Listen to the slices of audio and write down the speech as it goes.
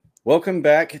Welcome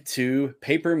back to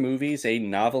Paper Movies, a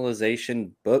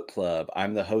novelization book club.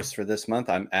 I'm the host for this month.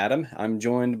 I'm Adam. I'm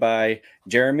joined by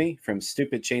Jeremy from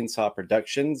Stupid Chainsaw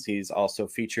Productions. He's also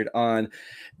featured on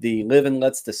the Live and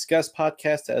Let's Discuss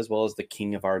podcast, as well as the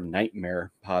King of Our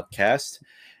Nightmare podcast.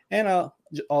 And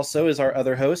also is our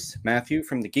other host, Matthew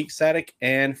from the Geek Static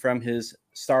and from his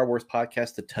Star Wars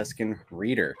podcast, The Tuscan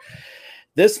Reader.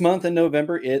 This month in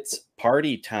November, it's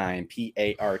party time,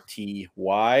 Party,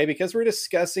 because we're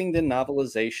discussing the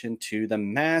novelization to The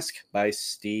Mask by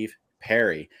Steve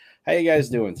Perry. How you guys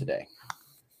doing today?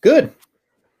 Good.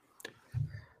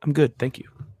 I'm good, thank you.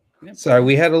 Yep. Sorry,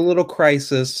 we had a little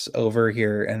crisis over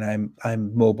here, and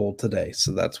I'm mobile today,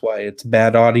 so that's why it's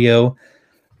bad audio,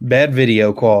 bad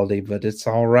video quality, but it's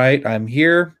all right. I'm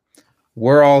here.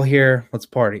 We're all here. Let's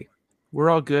party. We're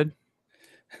all good.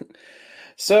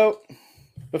 So,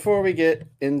 before we get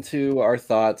into our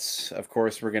thoughts, of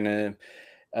course, we're going to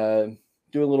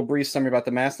do a little brief summary about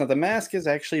The Mask. Now, The Mask is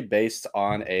actually based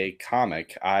on a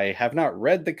comic. I have not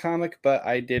read the comic, but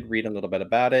I did read a little bit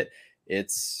about it.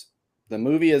 The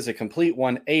movie is a complete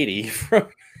 180 from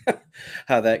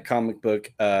how that comic book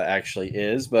actually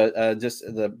is, but just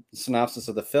the synopsis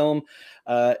of the film.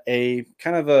 A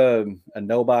kind of a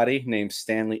nobody named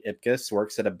Stanley Ipkiss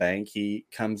works at a bank. He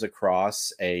comes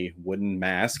across a wooden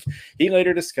mask. He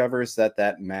later discovers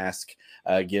that mask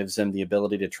gives him the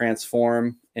ability to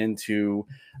transform into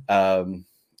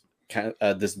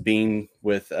this being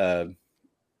with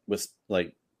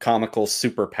like comical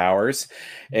superpowers,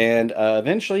 and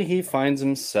eventually he finds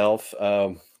himself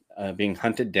being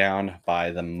hunted down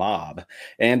by the mob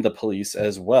and the police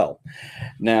as well.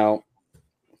 Now,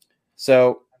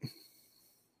 so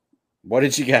what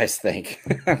did you guys think?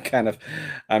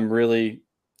 I'm really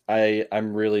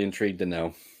intrigued to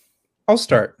know. I'll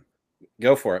start.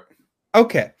 Go for it.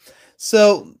 Okay.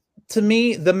 So to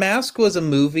me, The Mask was a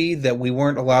movie that we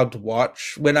weren't allowed to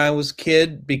watch when I was a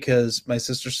kid because my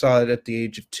sister saw it at the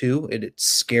age of 2 and it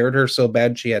scared her so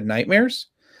bad she had nightmares.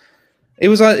 It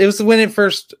was when it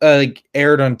first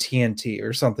aired on TNT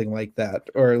or something like that,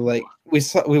 or like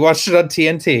we watched it on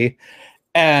TNT,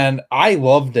 and I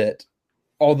loved it.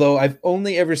 Although I've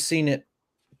only ever seen it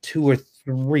 2 or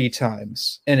 3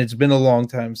 times, and it's been a long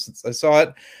time since I saw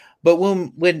it. But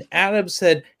when Adam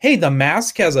said, "Hey, The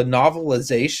Mask has a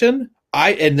novelization,"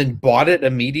 and then bought it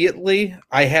immediately.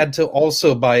 I had to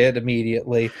also buy it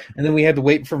immediately, and then we had to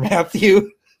wait for Matthew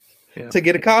to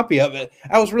get a copy of it.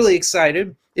 I was really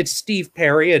excited. It's Steve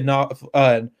Perry, an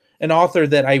author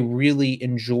that I really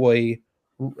enjoy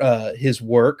his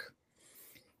work.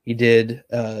 He did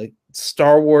a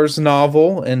Star Wars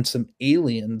novel and some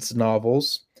Aliens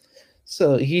novels.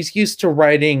 So he's used to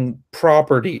writing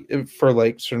property for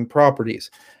like certain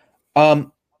properties.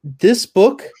 This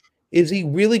book is a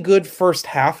really good first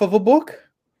half of a book,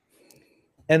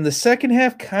 and the second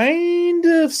half kind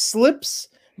of slips,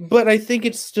 but I think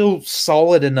it's still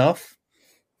solid enough.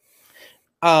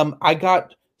 I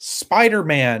got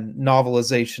Spider-Man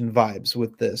novelization vibes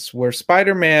with this, where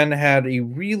Spider-Man had a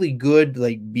really good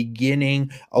like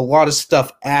beginning, a lot of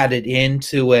stuff added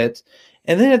into it,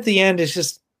 and then at the end it's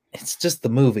just the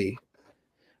movie.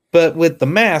 But with The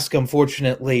Mask,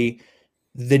 unfortunately,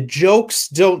 the jokes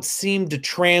don't seem to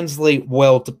translate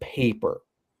well to paper.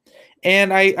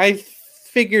 And I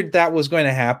figured that was going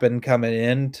to happen coming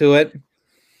into it.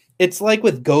 It's like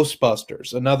with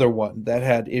Ghostbusters, another one that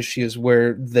had issues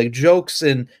where the jokes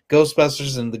in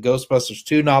Ghostbusters and the Ghostbusters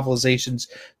 2 novelizations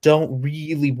don't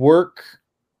really work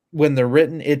when they're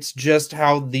written. It's just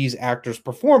how these actors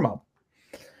perform them.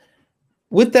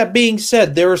 With that being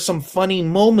said, there are some funny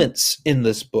moments in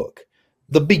this book.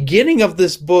 The beginning of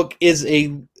this book is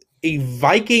a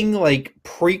Viking like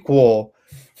prequel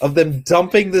of them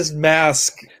dumping this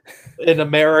mask in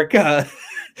America,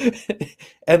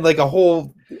 and like a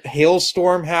whole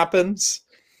hailstorm happens,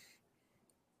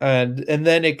 and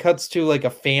then it cuts to like a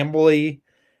family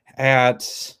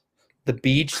at the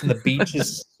beach, and the beach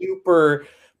is super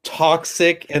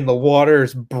toxic and the water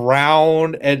is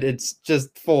brown and it's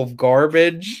just full of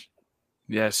garbage.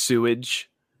 Yeah,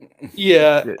 sewage.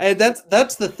 Yeah, and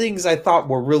that's the things I thought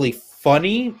were really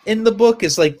funny in the book,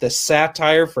 is like the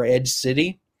satire for Edge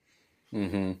City.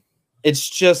 Mm-hmm. It's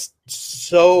just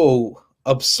so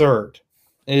absurd.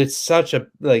 It's such a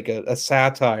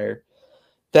satire.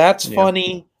 That's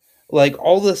funny. Like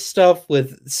all the stuff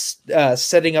with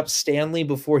setting up Stanley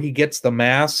before he gets the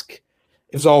mask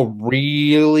is all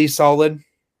really solid.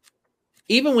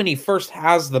 Even when he first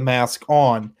has the mask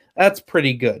on, that's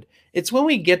pretty good. It's when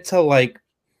we get to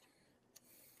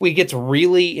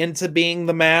really into being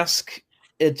the mask,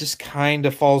 it just kind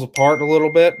of falls apart a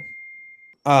little bit.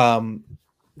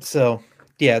 So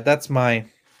Yeah, that's my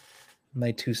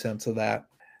 2 cents of that.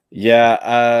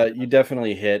 Yeah, you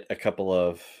definitely hit a couple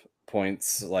of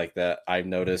points like that I've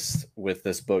noticed with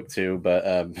this book too.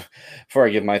 But before I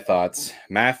give my thoughts,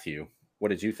 Matthew, what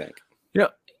did you think? Yeah,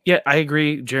 yeah, I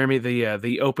agree, Jeremy.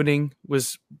 The opening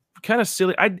was kind of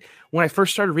silly. When I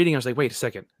first started reading, I was like, wait a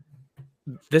second,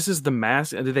 this is the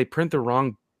mask, and did they print the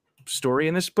wrong story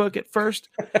in this book at first?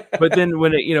 But then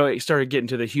when it started getting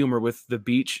to the humor with the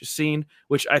beach scene,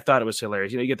 which I thought it was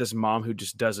hilarious. You get this mom who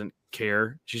just doesn't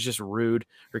care. She's just rude.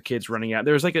 Her kid's running out.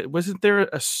 There was wasn't there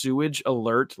a sewage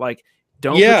alert? Like,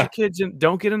 don't put your kids in,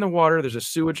 don't get in the water. There's a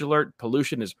sewage alert.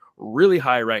 Pollution is really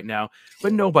high right now,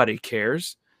 but nobody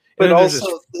cares. But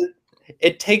also,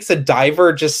 it takes a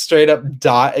diver just straight up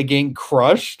getting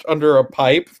crushed under a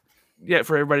pipe. Yeah,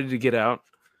 for everybody to get out.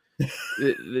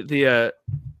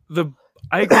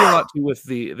 I agree a lot too with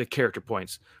the character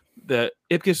points. The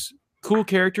Ipkiss, cool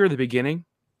character in the beginning.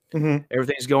 Mm-hmm.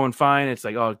 Everything's going fine. It's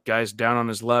like, oh, guy's down on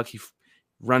his luck. He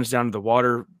runs down to the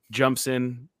water, jumps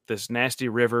in this nasty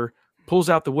river, pulls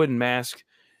out the wooden mask,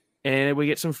 and we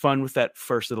get some fun with that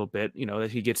first little bit.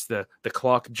 That he gets the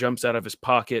clock, jumps out of his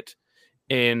pocket,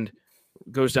 and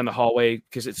goes down the hallway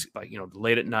because it's like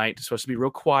late at night. It's supposed to be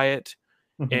real quiet,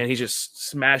 and he's just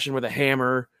smashing with a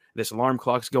hammer. This alarm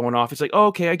clock's going off. It's like, oh,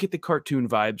 okay, I get the cartoon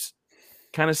vibes.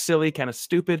 Kind of silly, kind of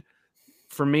stupid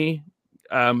for me.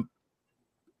 And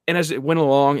as it went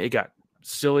along, it got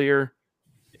sillier,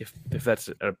 if that's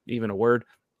even a word,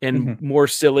 and more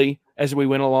silly as we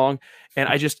went along. And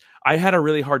I had a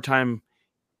really hard time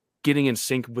getting in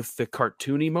sync with the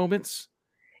cartoony moments.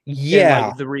 Yeah.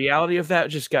 And, the reality of that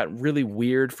just got really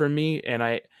weird for me. And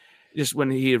I just,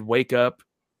 when he'd wake up,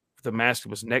 the mask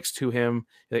was next to him.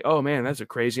 Like, oh man, that's a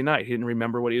crazy night. He didn't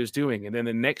remember what he was doing. And then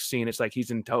the next scene, it's like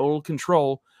he's in total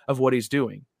control of what he's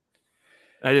doing.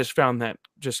 I just found that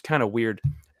just kind of weird.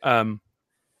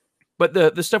 But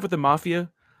the stuff with the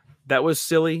mafia, that was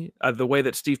silly. The way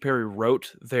that Steve Perry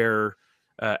wrote their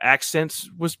accents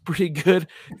was pretty good.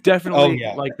 Definitely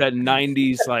like that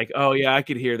 90s, like, oh yeah, I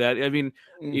could hear that. I mean,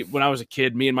 when I was a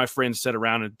kid, me and my friends sat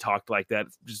around and talked like that,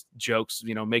 just jokes,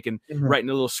 writing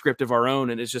a little script of our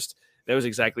own. And that was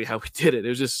exactly how we did it. It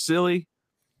was just silly,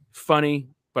 funny,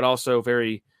 but also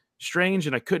very strange.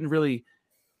 And I couldn't really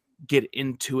get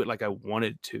into it like I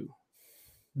wanted to.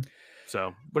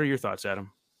 So what are your thoughts,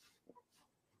 Adam?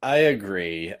 I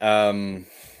agree.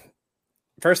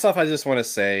 First off, I just want to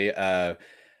say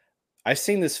I've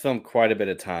seen this film quite a bit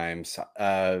of times.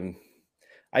 I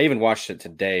even watched it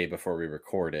today before we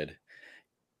recorded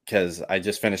because I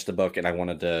just finished the book and I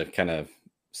wanted to kind of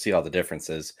see all the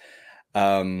differences.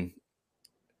 There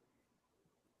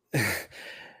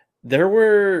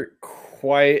were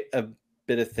quite a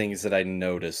bit of things that I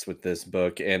noticed with this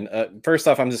book. And first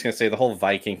off, I'm just going to say the whole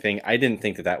Viking thing, I didn't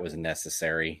think that was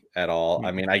necessary at all. Mm-hmm.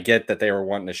 I mean, I get that they were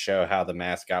wanting to show how the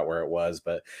mask got where it was,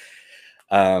 but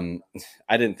I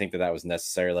didn't think that was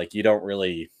necessary. Like, you don't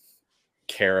really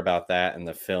care about that in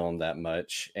the film that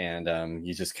much. And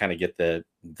you just kind of get the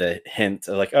hint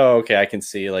of like, oh, okay, I can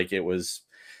see like it was,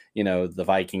 the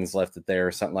Vikings left it there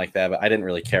or something like that. But I didn't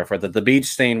really care for it. The beach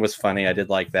scene was funny. I did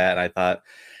like that. I thought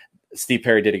Steve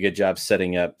Perry did a good job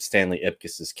setting up Stanley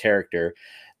Ipkiss's character.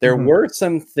 There were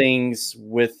some things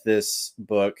with this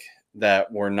book that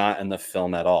were not in the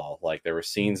film at all. Like, there were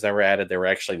scenes that were added. There were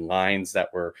actually lines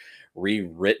that were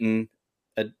rewritten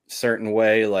a certain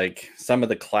way. Like, some of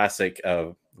the classic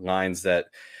lines that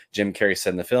Jim Carrey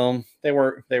said in the film, they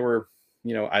were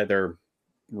either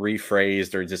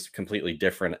rephrased or just completely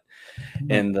different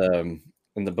in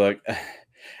the book.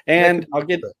 And I'll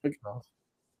get.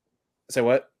 Say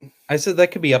what? I said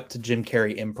that could be up to Jim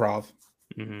Carrey improv.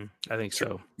 I think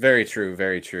so. Very true.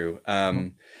 Very true.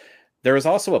 There was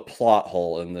also a plot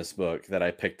hole in this book that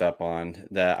I picked up on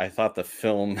that I thought the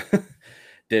film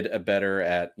did a better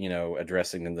at,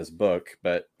 addressing in this book.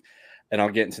 And I'll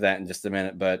get into that in just a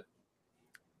minute. But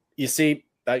you see,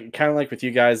 kind of like with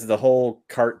you guys, the whole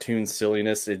cartoon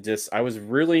silliness, I was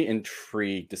really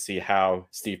intrigued to see how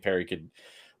Steve Perry could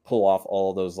pull off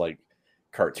all those like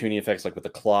cartoony effects, like with the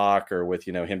clock or with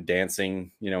him dancing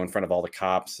in front of all the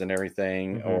cops and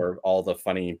everything, or all the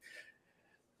funny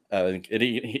it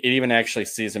even actually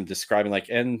sees him describing like,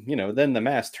 and then the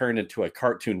mask turned into a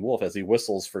cartoon wolf as he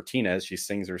whistles for Tina as she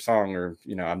sings her song, or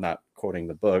I'm not quoting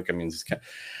the book, I mean, just kind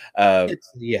of,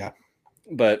 yeah,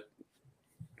 but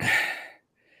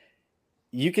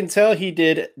you can tell he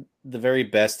did the very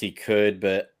best he could,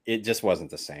 but it just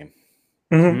wasn't the same.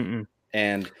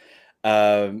 And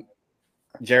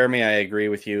Jeremy, I agree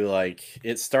with you. Like,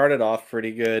 it started off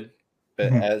pretty good,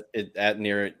 but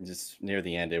near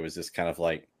the end, it was just kind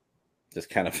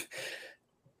of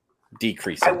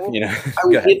decreasing. You know, I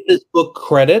will give this book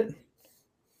credit.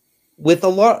 With a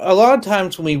lot of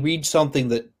times when we read something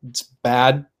that's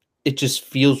bad, it just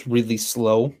feels really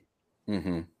slow.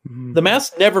 Mm-hmm. The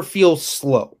Mask never feels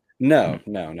slow. No.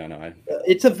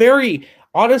 It's a very,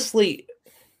 honestly,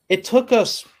 it took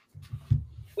us,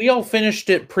 we all finished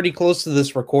it pretty close to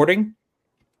this recording,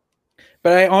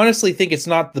 but I honestly think it's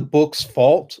not the book's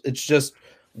fault. It's just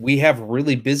we have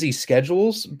really busy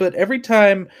schedules. But every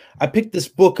time I pick this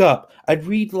book up, I'd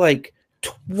read like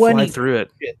 20 Fly through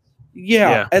it.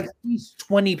 Yeah, at least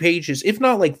 20 pages, if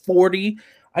not like 40.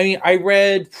 I mean, I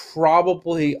read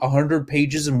probably 100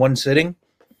 pages in one sitting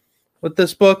with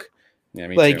this book. Yeah,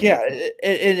 me like, too. yeah,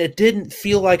 it didn't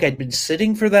feel like I'd been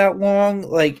sitting for that long.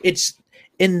 Like, it's,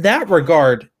 in that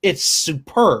regard, it's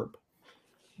superb.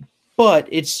 But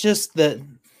it's just that,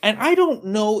 and I don't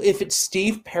know if it's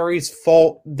Steve Perry's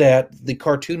fault that the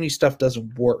cartoony stuff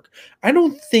doesn't work. I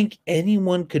don't think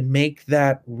anyone could make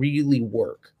that really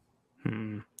work.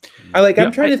 I'm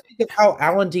trying to think of how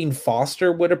Alan Dean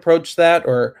Foster would approach that,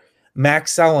 or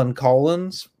Max Allan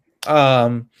Collins,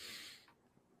 friend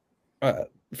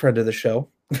of the show.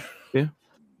 Yeah.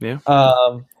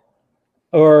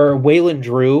 Or Waylon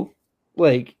Drew.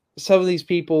 Like, some of these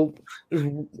people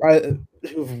who've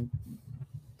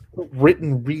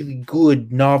written really good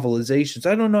novelizations.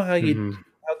 I don't know how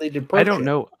they'd approach I don't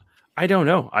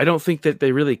know. I don't think that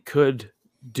they really could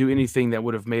do anything that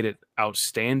would have made it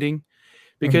outstanding.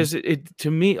 Because it to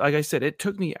me, like I said, it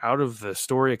took me out of the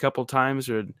story a couple times.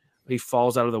 Or he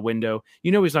falls out of the window.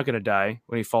 You know he's not going to die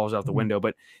when he falls out the window,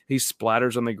 but he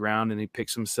splatters on the ground and he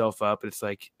picks himself up. It's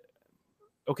like,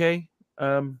 okay,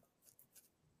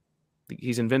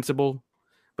 he's invincible,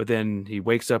 but then he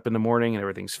wakes up in the morning and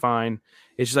everything's fine.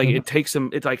 It's just like it takes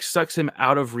him. It like sucks him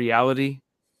out of reality.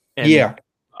 And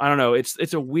I don't know.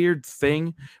 It's a weird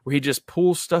thing where he just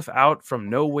pulls stuff out from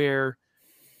nowhere.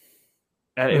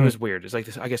 It was weird. It's like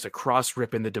this, I guess, a cross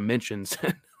rip in the dimensions,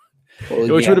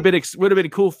 which would have been a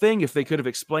cool thing if they could have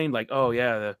explained, like, oh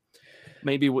yeah,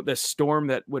 maybe the storm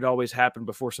that would always happen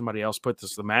before somebody else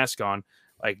puts the mask on,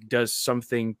 like, does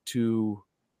something to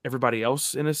everybody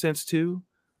else in a sense too.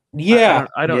 Yeah,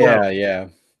 I don't know. Yeah.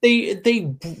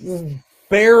 They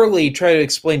barely try to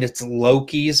explain it's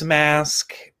Loki's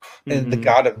mask and the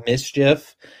god of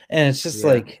mischief, and it's just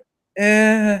like,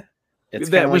 It's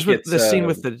that was like the scene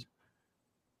with the.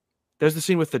 There's the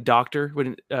scene with the doctor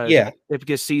when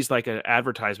Ipkiss sees like an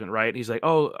advertisement, right? He's like,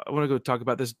 "Oh, I want to go talk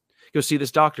about this. Go see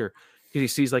this doctor." Because he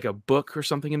sees like a book or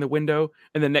something in the window,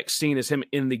 and the next scene is him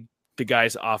in the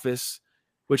guy's office,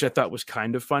 which I thought was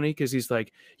kind of funny because he's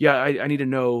like, "Yeah, I need to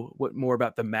know what more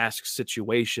about the mask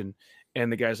situation,"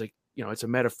 and the guy's like, "You know, it's a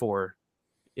metaphor,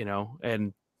 you know,"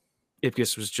 and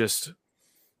Ipkiss was just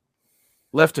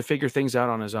left to figure things out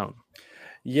on his own.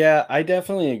 Yeah, I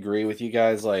definitely agree with you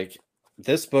guys. Like,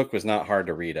 this book was not hard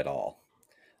to read at all.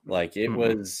 Like, it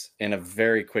was in a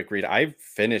very quick read. I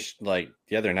finished, like,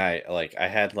 the other night, like, I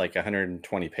had like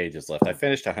 120 pages left. I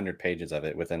finished 100 pages of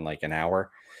it within like an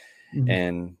hour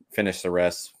and finished the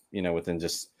rest, you know, within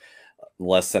just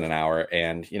less than an hour.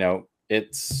 And, you know,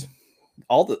 it's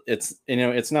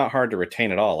not hard to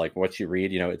retain at all. Like, what you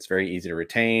read, you know, it's very easy to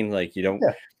retain. Like, you don't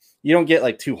get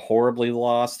like too horribly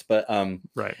lost, but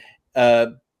right.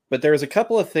 But there was a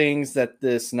couple of things that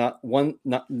this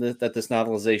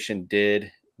novelization did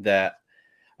that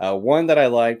one that I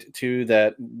liked, two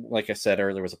that, like I said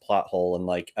earlier, was a plot hole. And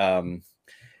like in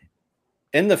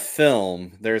the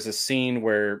film, there's a scene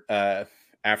where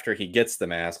after he gets the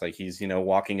mask, like he's, you know,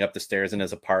 walking up the stairs in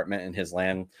his apartment, and his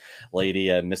landlady,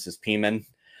 Mrs. Peeman,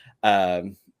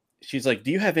 she's like,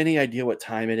 "Do you have any idea what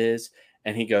time it is?"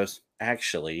 And he goes,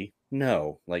 "Actually,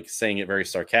 no," like saying it very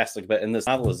sarcastic. But in this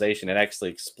novelization, it actually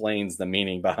explains the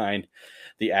meaning behind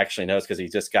the "actually knows," because he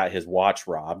just got his watch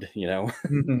robbed, you know.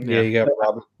 You got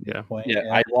robbed. Yeah,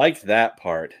 I like that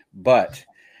part. But,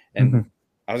 and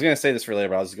I was going to say this for later,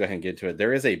 but I'll just go ahead and get to it.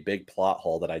 There is a big plot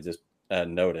hole that I just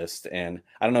noticed, and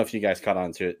I don't know if you guys caught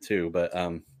on to it too, but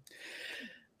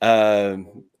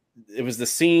it was the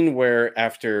scene where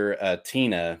after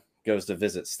Tina goes to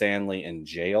visit Stanley in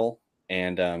jail,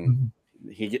 and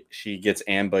she gets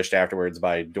ambushed afterwards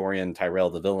by Dorian Tyrell,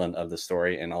 the villain of the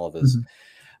story, and all of his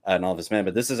men.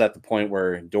 But this is at the point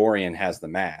where Dorian has the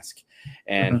mask,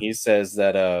 and he says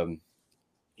that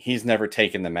he's never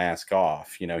taken the mask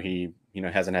off. You know, he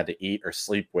hasn't had to eat or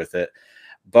sleep with it.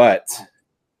 But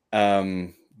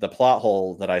the plot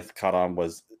hole that I caught on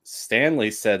was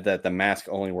Stanley said that the mask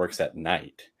only works at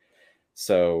night.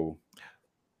 So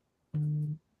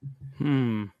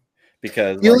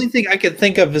because the only thing I could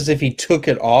think of is if he took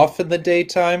it off in the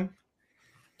daytime.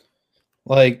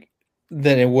 Like,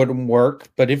 then it wouldn't work.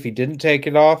 But if he didn't take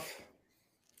it off,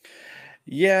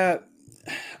 Yeah,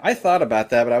 I thought about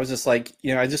that, but I was just like,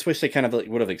 I just wish they kind of like,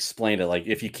 would have explained it. Like,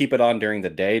 if you keep it on during the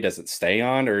day, does it stay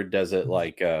on, or does it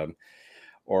like,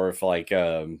 or if like,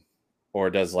 or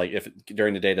does like if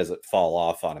during the day does it fall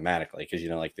off automatically? Because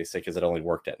like they say, because it only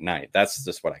worked at night. That's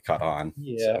just what I caught on.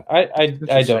 yeah, So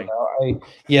I don't know.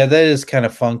 Yeah, that is kind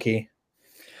of funky.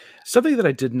 Something that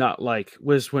I did not like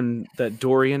was when that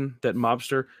Dorian, that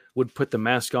mobster, would put the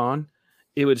mask on.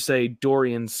 It would say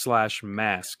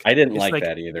Dorian/mask. I didn't like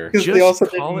that either. Because they also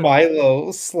did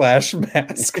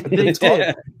Milo/mask. They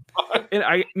did.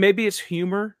 And maybe it's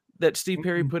humor that Steve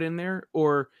Perry put in there,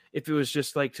 or if it was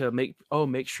just like to make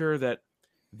sure that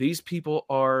these people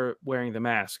are wearing the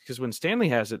mask. Because when Stanley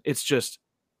has it, it's just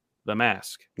the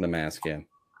mask. The mask, yeah.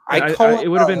 It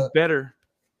would have been better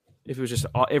if it was just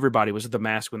everybody was the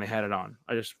mask when they had it on.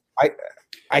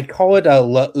 I call it a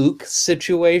Lauk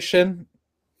situation.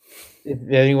 If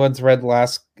anyone's read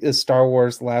Star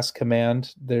Wars Last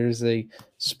Command, there's a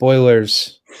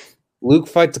spoilers. Luke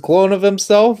fights a clone of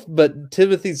himself, but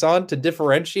Timothy Zahn, to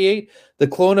differentiate, the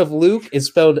clone of Luke is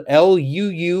spelled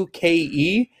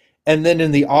Luuke, and then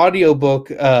in the audiobook,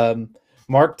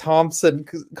 Mark Thompson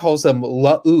calls him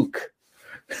Lauk.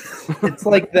 It's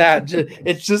like that.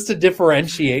 It's just to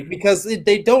differentiate because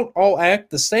they don't all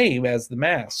act the same as the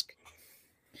mask.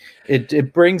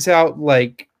 It brings out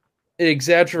like it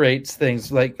exaggerates things.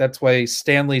 Like that's why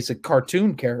Stanley's a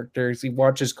cartoon character. He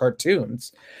watches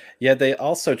cartoons. Yeah, they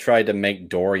also tried to make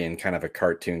Dorian kind of a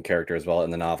cartoon character as well in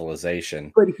the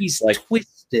novelization. But he's like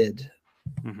twisted.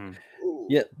 Mm-hmm.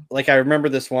 Yeah, like I remember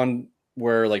this one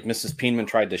where like Mrs. Peenman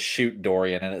tried to shoot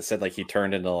Dorian, and it said like he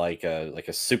turned into like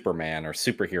a Superman or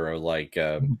superhero, like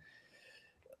and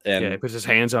he puts his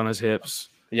hands on his hips.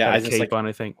 Yeah, I cape like, on.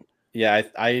 I think. Yeah,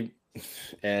 I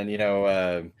and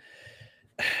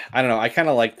I don't know. I kind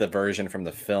of like the version from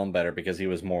the film better because he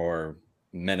was more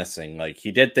menacing. Like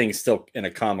he did things still in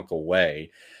a comical way,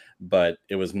 but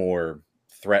it was more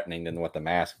threatening than what the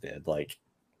mask did. Like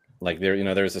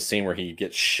there's a scene where he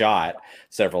gets shot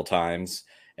several times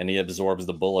and he absorbs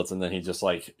the bullets and then he just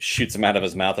like shoots them out of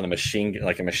his mouth in a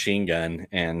machine gun.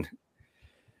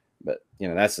 But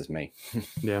that's just me.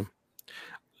 Yeah.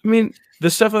 I mean, the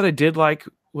stuff that I did like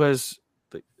was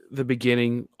the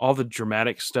beginning, all the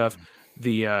dramatic stuff.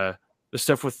 The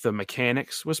stuff with the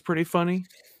mechanics was pretty funny.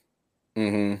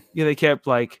 Mm-hmm. Yeah, they kept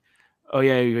like, oh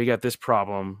yeah, we got this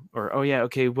problem, or oh yeah,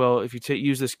 okay, well if you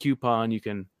use this coupon, you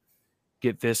can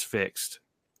get this fixed.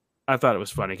 I thought it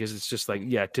was funny because it's just like,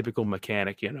 yeah, typical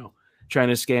mechanic, trying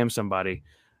to scam somebody,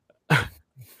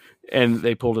 and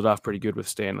they pulled it off pretty good with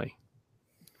Stanley.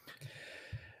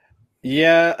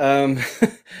 Yeah,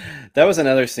 that was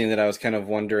another scene that I was kind of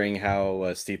wondering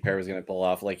how Steve Perry was going to pull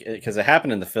off, like because it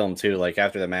happened in the film too. Like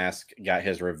after the mask got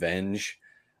his revenge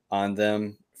on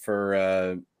them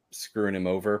for screwing him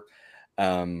over,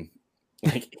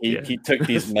 like he took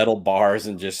these metal bars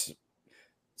and just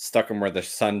stuck them where the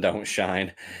sun don't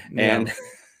shine, and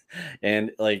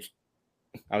and like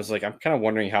I was like, I'm kind of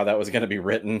wondering how that was going to be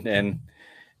written, and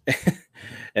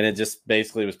and it just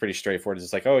basically was pretty straightforward. It's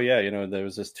just like, oh yeah, there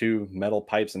was just two metal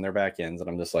pipes in their back ends, and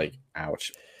I'm just like,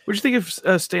 ouch. What'd you think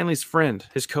of Stanley's friend,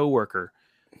 his coworker,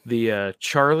 the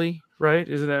Charlie? Right?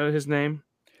 Isn't that his name?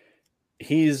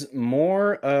 He's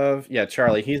more of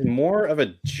Charlie. He's more of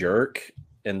a jerk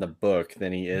in the book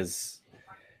than he is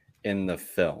in the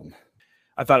film.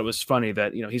 I thought it was funny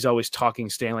that he's always talking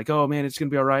Stan like, oh man, it's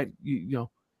gonna be all right.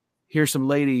 Here's some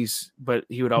ladies, but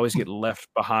he would always get left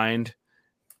behind.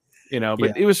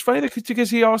 But it was funny because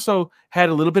he also had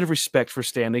a little bit of respect for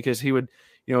Stanley because he would,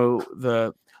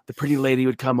 the pretty lady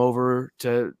would come over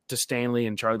to Stanley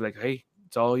and Charlie would be like, hey,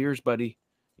 it's all yours, buddy.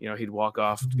 He'd walk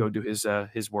off to go do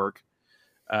his work.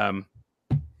 But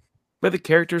the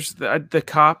characters, the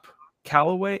cop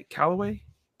Calloway, right?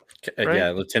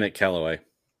 Yeah, Lieutenant Calloway.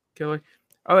 I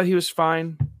thought he was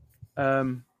fine.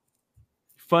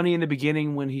 Funny in the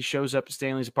beginning when he shows up at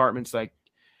Stanley's apartment. It's like,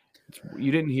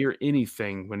 you didn't hear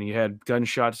anything when you had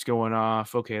gunshots going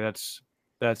off. Okay, that's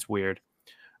weird.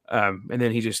 And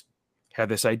then he just had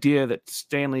this idea that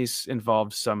Stanley's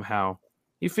involved somehow.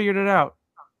 He figured it out,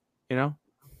 Yeah,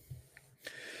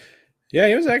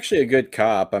 he was actually a good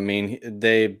cop. I mean,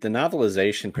 the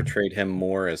novelization portrayed him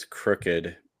more as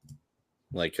crooked,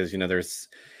 like because there's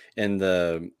in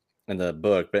the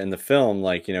book, but in the film,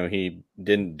 like he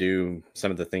didn't do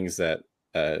some of the things that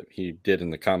he did in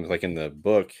the comics. Like in the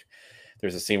book,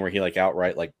 there's a scene where he like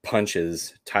outright like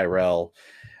punches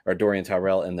Dorian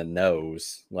Tyrell in the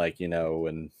nose, like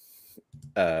and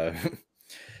but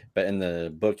in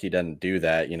the book he doesn't do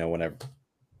that. Whenever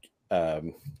but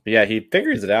yeah, he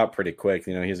figures it out pretty quick.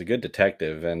 You know, he's a good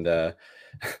detective, and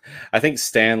I think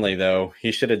Stanley though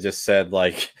he should have just said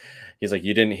like. He's like,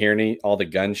 you didn't hear all the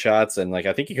gunshots, and like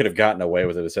I think he could have gotten away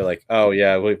with it. So like, oh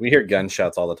yeah, we hear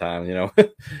gunshots all the time. You know,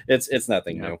 it's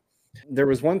nothing new. There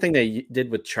was one thing they did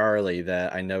with Charlie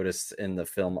that I noticed in the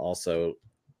film also.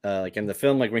 Like in the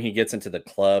film, like when he gets into the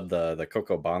club, the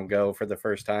Coco Bongo for the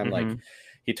first time, like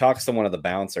he talks to one of the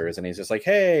bouncers and he's just like,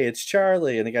 hey, it's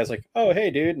Charlie. And the guy's like, oh,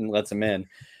 hey, dude, and lets him in.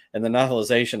 And the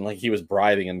novelization, like he was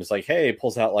bribing him. It's like, hey,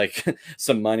 pulls out like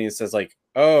some money and says like,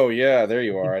 oh, yeah, there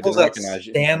you are. I didn't recognize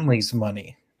you. Stanley's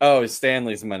money. Oh, it's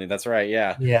Stanley's money. That's right.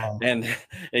 Yeah. Yeah. And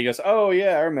he goes, oh,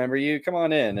 yeah, I remember you. Come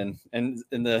on in. And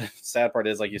the sad part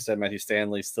is, like you said, Matthew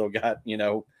Stanley still got, you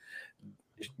know,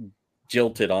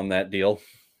 jilted on that deal.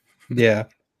 Yeah.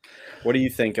 What do you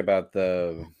think about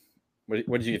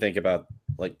what did you think about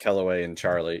like Kellaway and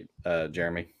Charlie,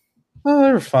 Jeremy? Oh,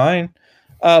 they're fine.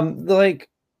 Like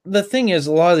the thing is,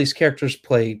 a lot of these characters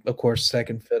play, of course,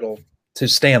 second fiddle to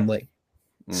Stanley.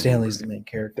 Stanley's the main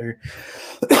character,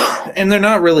 and they're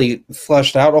not really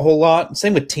fleshed out a whole lot.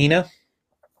 Same with Tina.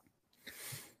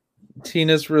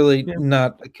 Tina's really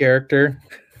not a character.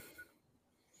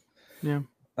 Yeah.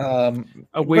 A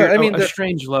weird, I mean, a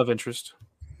strange love interest.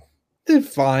 They're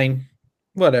fine,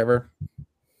 whatever.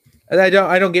 And I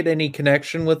don't get any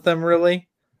connection with them really.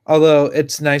 Although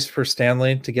it's nice for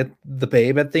Stanley to get the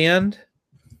babe at the end,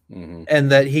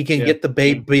 and that he can get the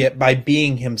babe by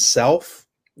being himself.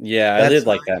 Yeah, I did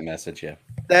like that message. Yeah,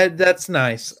 that's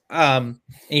nice. And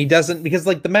he doesn't, because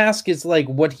like the mask is like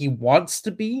what he wants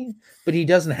to be, but he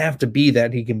doesn't have to be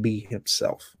that. He can be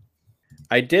himself.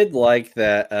 I did like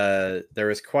that. There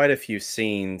was quite a few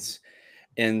scenes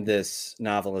in this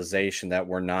novelization that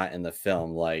were not in the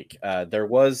film. Like there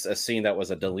was a scene that was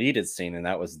a deleted scene, and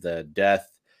that was the death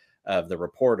of the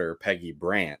reporter Peggy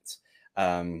Brandt.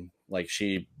 Like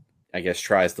she, I guess,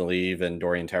 tries to leave, and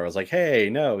Dorian Tyrrell's like, hey,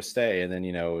 no, stay. And then,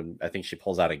 you know, I think she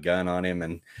pulls out a gun on him,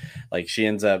 and like she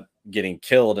ends up getting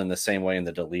killed in the same way in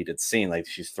the deleted scene. Like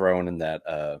she's thrown in that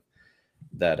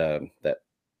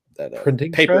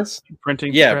printing paper press?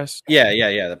 Printing press.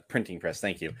 The printing press.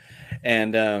 Thank you.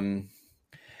 And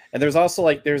there's also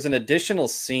like there's an additional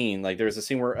scene. Like there's a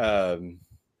scene where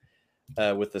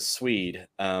with the Swede,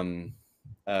 what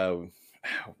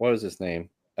was his name?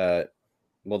 It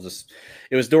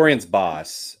was Dorian's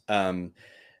boss. There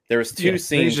was two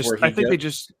scenes where I think they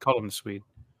just called him the Swede.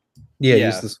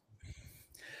 Yeah.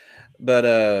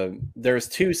 But there's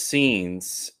two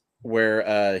scenes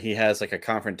where he has like a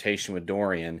confrontation with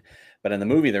Dorian, but in the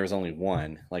movie there was only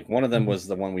one. Like one of them was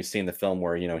the one we see in the film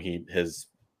where, you know, his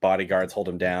bodyguards hold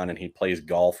him down and he plays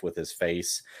golf with his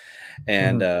face,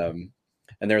 and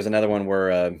there's another one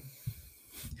where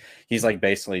he's like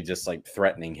basically just like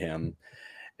threatening him,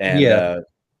 and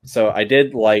so I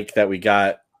did like that we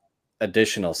got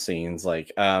additional scenes.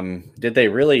 Like did they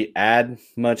really add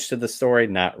much to the story?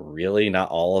 Not really, not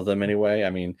all of them anyway. I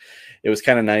mean, it was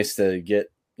kind of nice to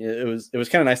get it was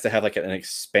kind of nice to have like an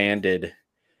expanded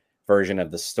version of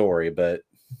the story, but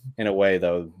in a way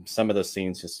though some of those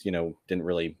scenes just, you know, didn't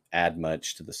really add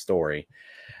much to the story.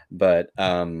 But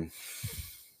other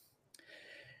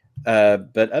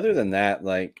than that,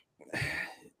 like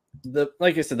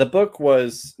I said, the book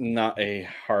was not a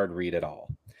hard read at all.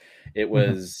 It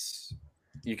was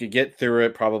you could get through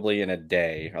it probably in a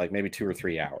day, or like maybe 2 or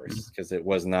 3 hours, because it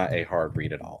was not a hard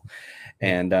read at all.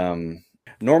 And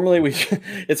normally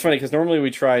it's funny because normally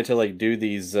we try to like do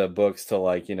these books to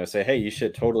like, you know, say, hey, you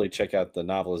should totally check out the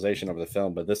novelization over the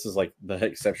film, but this is like the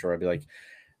exception where I'd be like,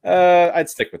 I'd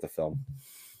stick with the film.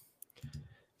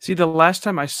 See, the last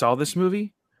time I saw this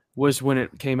movie was when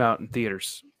it came out in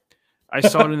theaters. I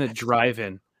saw it in the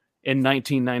drive-in in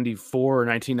 1994 or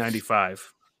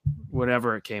 1995,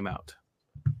 whenever it came out.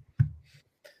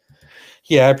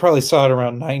 Yeah, I probably saw it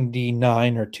around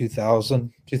 99 or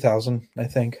 2000, I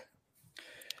think.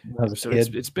 So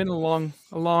it's been a long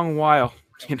while,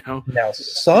 you know. Now,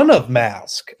 Son of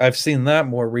Mask, I've seen that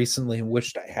more recently and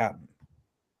wished I hadn't.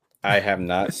 I have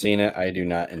not seen it. I do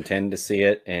not intend to see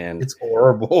it, and it's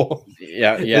horrible.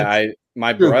 Yeah.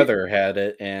 My brother had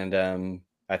it, and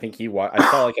I think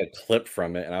I saw like a clip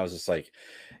from it, and I was just like,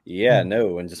 yeah,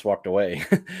 no, and just walked away.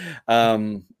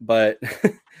 But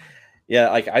yeah,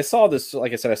 like I saw this,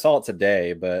 like I said, I saw it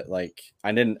today, but like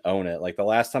I didn't own it. Like the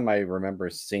last time I remember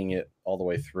seeing it all the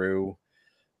way through,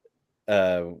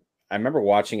 I remember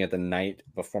watching it the night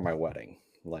before my wedding.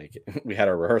 Like we had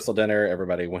a rehearsal dinner,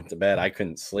 everybody went to bed, I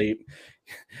couldn't sleep,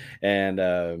 and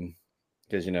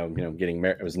because you know getting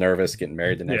married, I was nervous getting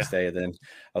married the next day, and then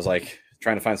I was like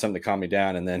trying to find something to calm me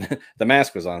down, and then The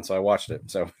Mask was on, so I watched it.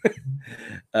 So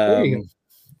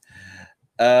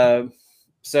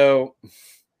So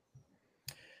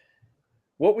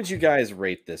what would you guys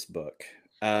rate this book?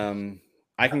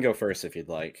 I can go first if you'd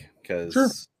like, because Sure.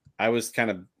 I was kind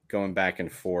of going back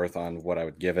and forth on what I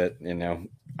would give it.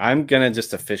 I'm gonna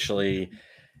just officially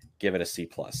give it a C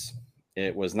plus.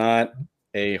 It was not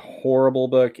a horrible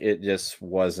book. It just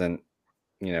wasn't,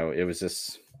 it was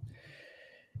just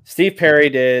Steve Perry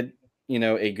did,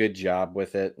 a good job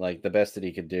with it, like the best that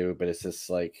he could do, but it's just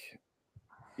like,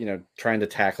 trying to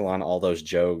tackle on all those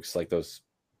jokes, like those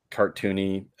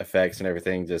cartoony effects and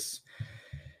everything, just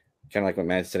kind of like what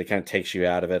Matt said, it kind of takes you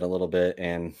out of it a little bit.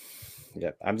 And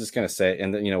yeah, I'm just gonna say,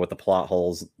 and with the plot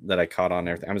holes that I caught on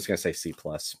everything, I'm just gonna say C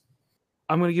plus.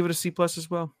 I'm going to give it a C plus as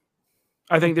well.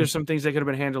 I think there's some things that could have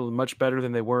been handled much better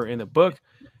than they were in the book,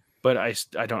 but I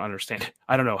don't understand it.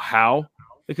 I don't know how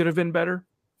it could have been better,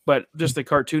 but just the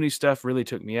cartoony stuff really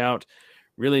took me out.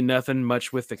 Really nothing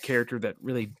much with the character that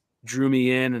really drew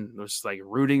me in and was like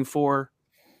rooting for.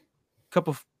 A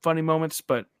couple funny moments,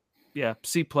 but yeah,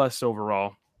 C plus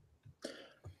overall.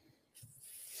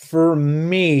 For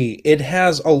me, it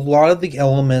has a lot of the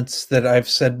elements that I've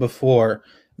said before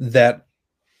that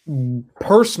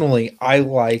personally I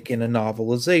like in a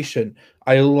novelization.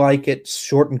 I like it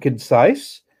short and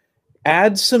concise,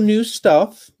 add some new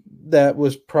stuff that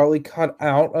was probably cut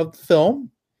out of the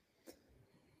film,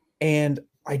 and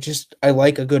I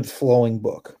like a good flowing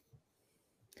book.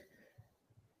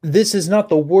 This is not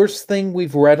the worst thing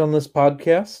we've read on this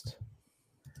podcast,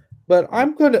 but I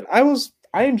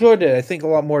enjoyed it, I think, a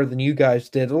lot more than you guys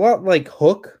did. A lot like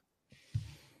Hook,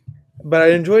 but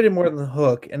I enjoyed it more than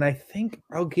Hook, and I think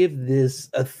I'll give this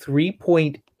a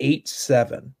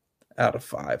 3.87 out of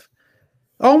 5.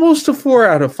 Almost a 4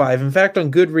 out of 5. In fact,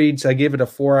 on Goodreads, I gave it a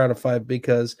 4 out of 5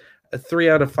 because a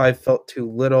 3 out of 5 felt too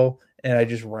little, and I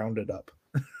just rounded up.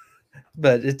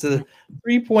 But it's a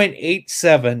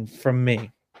 3.87 from me.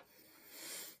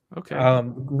 Okay.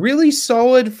 Really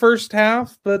solid first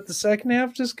half, but the second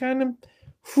half just kind of,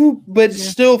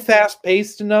 still fast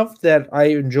paced enough that I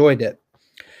enjoyed it.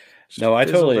 No, I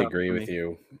totally agree with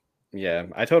you. Yeah,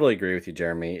 I totally agree with you,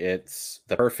 Jeremy. It's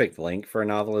the perfect length for a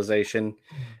novelization.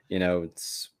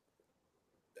 It's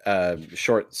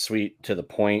short, sweet, to the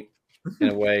point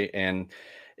in a way, and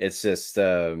it's just.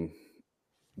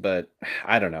 But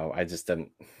I don't know. I just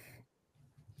didn't.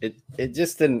 It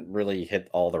just didn't really hit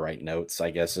all the right notes,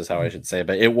 I guess is how I should say.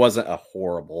 But it wasn't a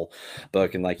horrible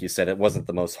book, and like you said, it wasn't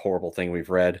the most horrible thing we've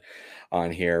read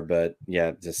on here. But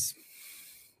yeah, just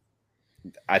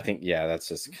I think that's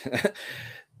just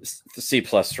C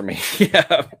plus for me.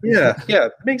 yeah,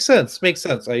 makes sense. This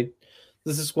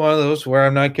is one of those where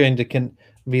I'm not going to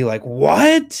be like,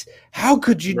 what? How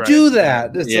could you do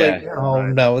that? It's like, oh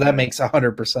no, that makes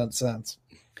 100% sense.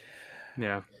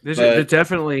 Yeah, there's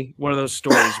definitely one of those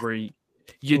stories where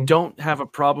you don't have a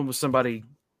problem with somebody.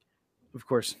 Of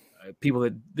course,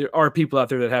 there are people out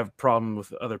there that have a problem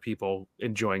with other people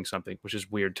enjoying something, which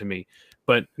is weird to me.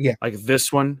 But like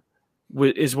this one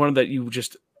is one that you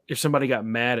just, if somebody got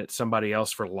mad at somebody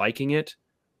else for liking it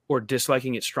or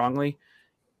disliking it strongly,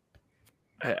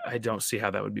 I don't see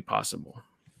how that would be possible.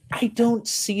 I don't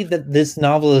see that this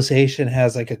novelization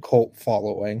has like a cult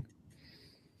following.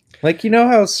 Like,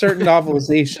 how certain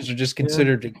novelizations are just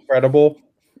considered incredible,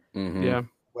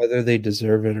 whether they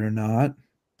deserve it or not.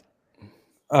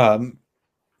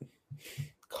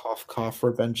 Cough, cough,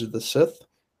 Revenge of the Sith.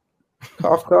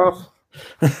 Cough, cough.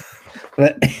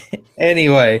 But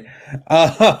anyway,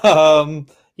 it's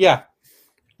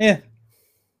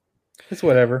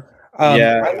whatever.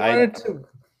 I wanted to.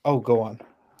 Oh, go on.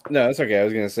 No, it's okay. I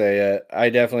was gonna say I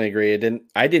definitely agree.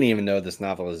 I didn't even know this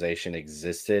novelization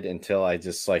existed until I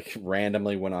just like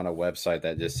randomly went on a website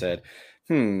that just said,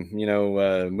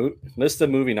 list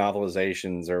of movie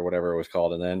novelizations or whatever it was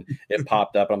called, and then it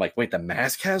popped up. I'm like, wait, The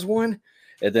Mask has one?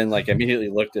 And then like immediately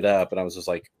looked it up, and I was just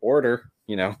like, order,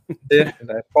 and I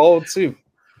followed suit.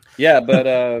 Yeah,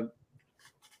 but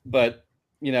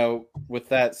with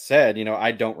that said,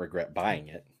 I don't regret buying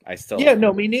it. I still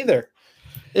no, me neither.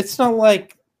 It's not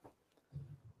like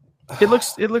it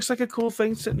looks like a cool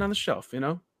thing sitting on the shelf,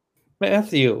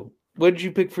 Matthew, what did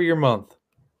you pick for your month?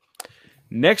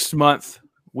 Next month,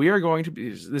 we are going to be,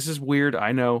 this is weird,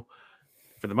 I know.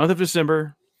 For the month of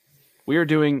December, we are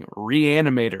doing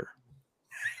Reanimator.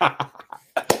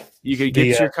 You could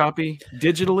get your copy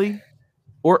digitally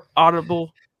or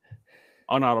unaudible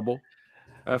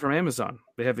from Amazon.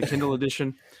 They have the Kindle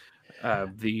edition.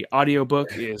 The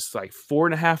audiobook is like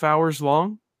 4.5 hours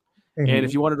long. Mm-hmm. And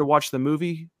if you wanted to watch the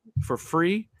movie for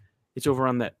free, it's over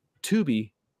on that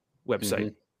Tubi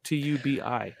website,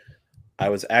 Tubi. I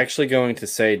was actually going to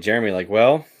say, Jeremy, like,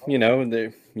 well, you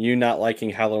know, you not liking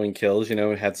Halloween Kills, you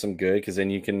know, had some good because then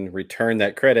you can return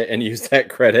that credit and use that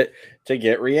credit to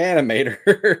get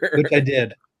Reanimator, which I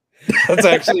did. That's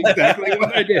actually exactly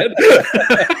what I did.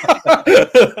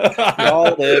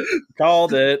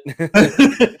 Called it.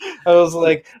 I was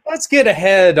like, let's get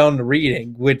ahead on the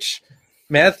reading, which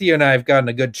Matthew and I have gotten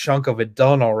a good chunk of it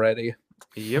done already.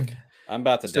 Yep. I'm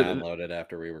about to download it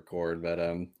after we record, but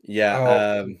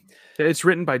yeah. It's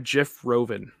written by Jeff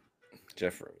Rovin.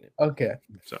 Jeff Rovin. Okay.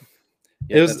 So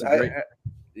yeah, it was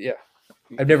yeah.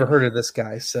 I've never heard of this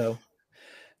guy, so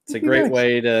it's a great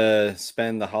way to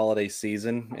spend the holiday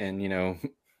season, and you know,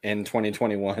 in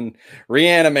 2021,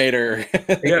 Reanimator.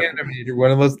 Reanimator,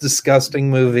 one of the most disgusting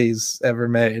movies ever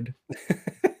made.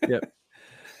 Yep.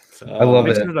 So, I love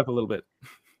it. It up a little bit,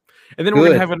 and then we're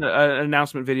gonna have an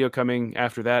announcement video coming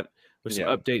after that with some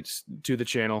updates to the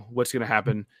channel. What's gonna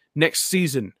happen next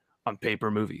season on Paper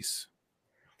Movies?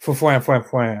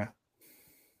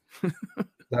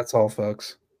 That's all,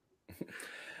 folks.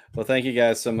 Well, thank you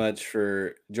guys so much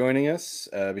for joining us.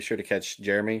 Be sure to catch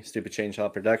Jeremy, Stupid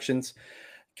Chainsaw Productions.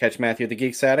 Catch Matthew at the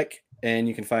Geek Attic, and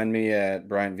you can find me at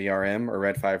Bryant VRM or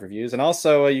Red 5 Reviews. And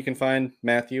also, you can find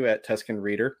Matthew at Tuscan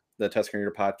Reader, the Tuscan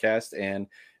Reader podcast, and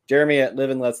Jeremy at Live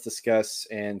and Let's Discuss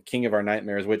and King of Our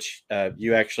Nightmares, which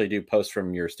you actually do post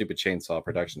from your Stupid Chainsaw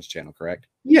Productions channel, correct?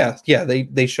 Yeah,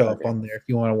 they show up on there if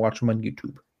you want to watch them on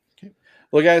YouTube. Okay.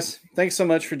 Well, guys, thanks so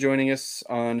much for joining us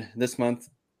on this month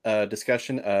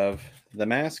discussion of The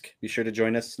Mask. Be sure to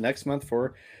join us next month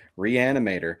for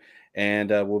Reanimator, and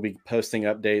we'll be posting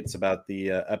updates about the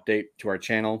update to our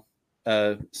channel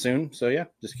soon. So yeah,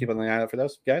 just keep an eye out for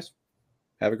those, guys.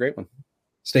 Have a great one.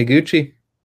 Stay Gucci.